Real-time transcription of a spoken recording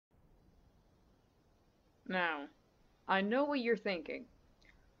Now, I know what you're thinking.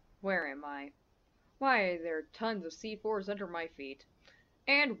 Where am I? Why are there tons of C4s under my feet?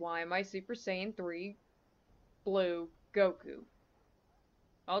 And why am I Super Saiyan 3 Blue Goku?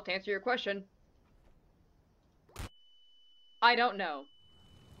 Well, to answer your question, I don't know.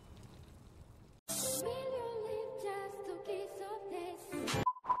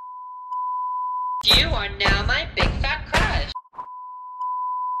 You are now my big fat crush.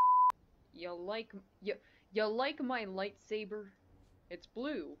 You like my lightsaber? It's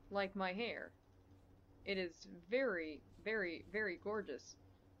blue, like my hair. It is very, very, very gorgeous.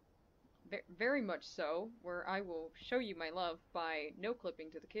 Very much so, where I will show you my love by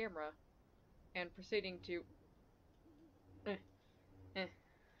no-clipping to the camera and proceeding to...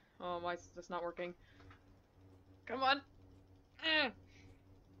 Oh, why is this not working? Come on!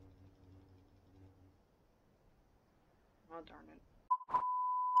 Oh, darn it.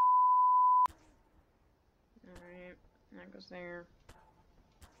 Alright, that goes there.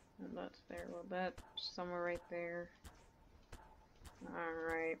 And that's there a little bit. Somewhere right there.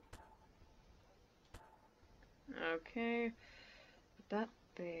 Alright. Okay. Put that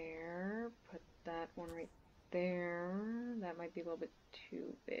there. Put that one right there. That might be a little bit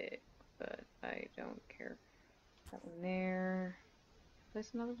too big, but I don't care. That one there.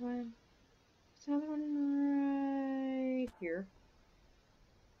 Place another one. Place another one right here.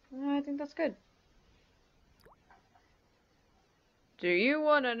 I think that's good. Do you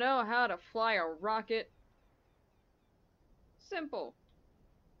want to know how to fly a rocket? Simple.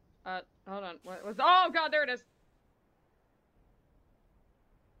 Hold on. What was? Oh God, there it is.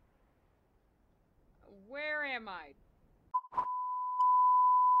 Where am I?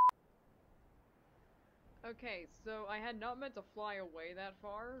 Okay, so I had not meant to fly away that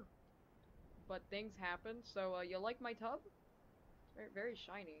far, but things happen. So, you like my tub? Very, very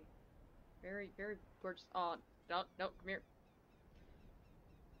shiny. Very, very gorgeous. Oh, no, no, come here.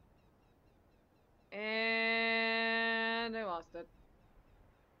 And I lost it.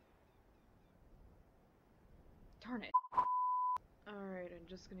 Darn it. Alright, I'm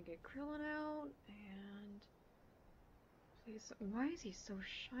just gonna get Krillin out, and... Please, why is he so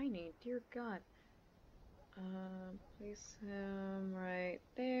shiny? Dear God. Place him right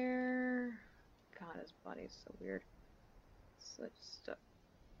there. God, his body's so weird. Such stuff.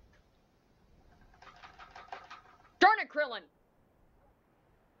 Darn it, Krillin!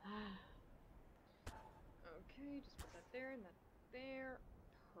 Okay, just put that there and that there.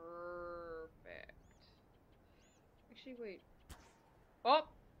 Perfect. Actually, wait. Oh!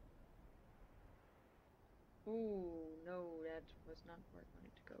 Ooh, no, that was not where I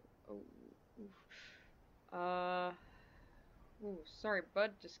wanted to go. Oh, oof. Ooh, sorry,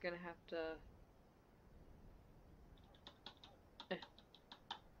 bud. Just gonna have to...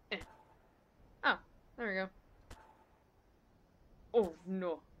 Oh, there we go. Oh,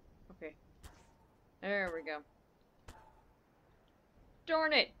 no. Okay. There we go.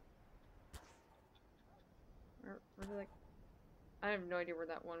 Darn it! Where did I have no idea where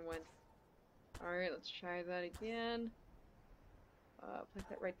that one went. Alright, let's try that again. Place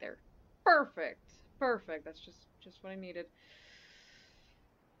that right there. Perfect! Perfect, that's just what I needed.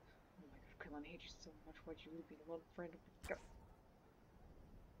 Oh my God, Krillin, I hate you so much. Why'd you leave me alone, friend? Go.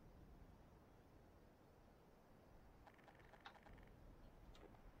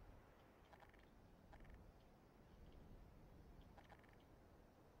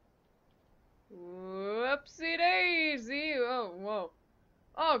 Whoopsie daisy! Oh, whoa.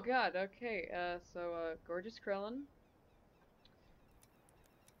 Oh God, okay, so, gorgeous Krillin.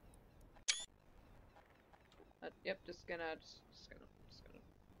 Yep, just gonna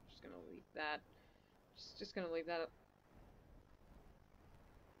leave that. Just gonna leave that up.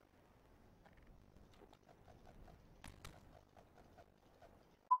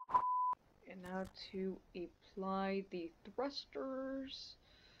 And now to apply the thrusters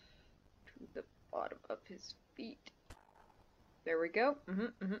to the bottom of his feet. There we go.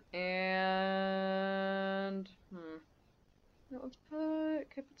 And now let's put.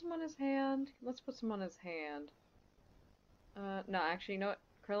 Can I put some on his hand? Let's put some on his hand. No, actually, you know what,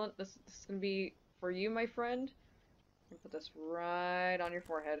 Krillin, this is gonna be for you, my friend. I'm gonna put this right on your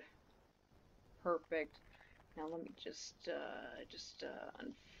forehead. Perfect. Now let me just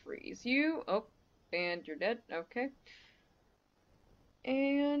unfreeze you. Oh, and you're dead. Okay.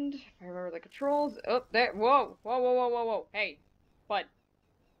 And if I remember the controls, oh, there. Whoa, whoa, whoa, whoa, whoa, whoa. Hey, bud.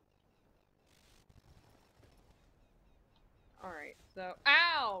 All right. So,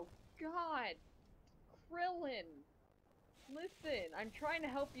 ow, God, Krillin. Listen, I'm trying to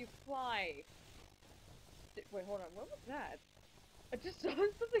help you fly. Wait, hold on. What was that? I just saw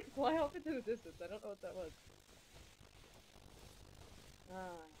something fly off into the distance. I don't know what that was.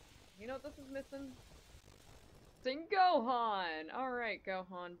 You know what this is missing? Sing Gohan! Alright,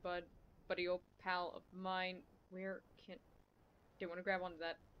 Gohan, buddy old pal of mine. Where can... Do you want to grab onto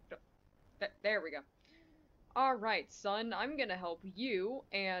that? There we go. Alright, son, I'm gonna help you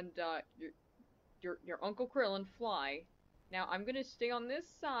and, your Uncle Krillin fly. Now, I'm gonna stay on this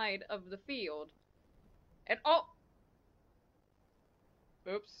side of the field. And, oh!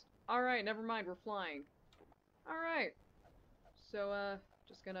 Oops. Alright, never mind, we're flying. Alright. So,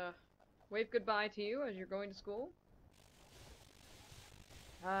 just gonna wave goodbye to you as you're going to school.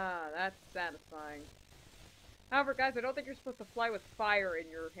 Ah, that's satisfying. However, guys, I don't think you're supposed to fly with fire in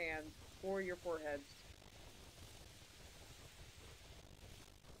your hands or your foreheads.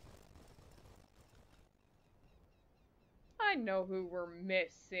 I know who we're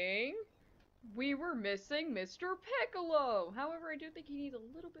missing. We were missing Mr. Piccolo. However, I do think he needs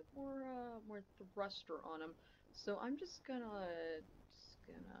a little bit more thruster on him. So I'm just gonna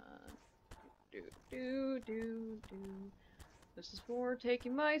do. This is for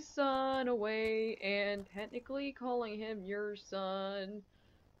taking my son away and technically calling him your son.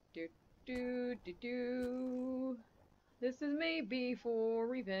 Do. This is maybe for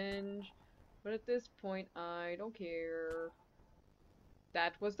revenge, but at this point I don't care.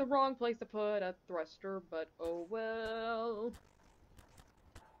 That was the wrong place to put a thruster, but oh well.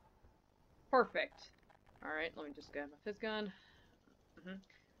 Perfect. Alright, let me just grab my fizz gun.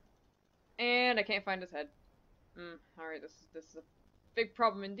 And I can't find his head. Alright, this is a big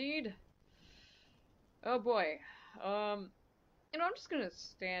problem indeed. Oh boy. You know, I'm just gonna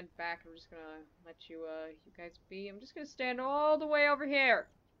stand back. I'm just gonna let you guys be. I'm just gonna stand all the way over here.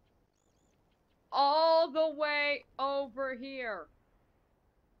 All the way over here.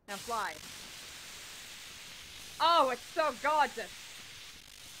 Now fly. Oh, it's so gorgeous.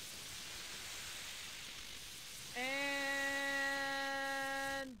 And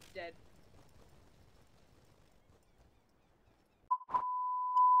dead.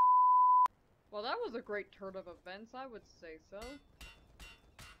 Well, that was a great turn of events, I would say so.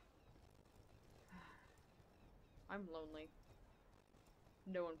 I'm lonely.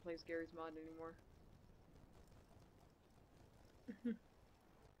 No one plays Gary's Mod anymore.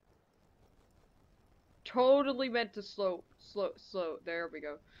 Totally meant to slow. There we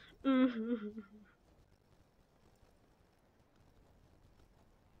go.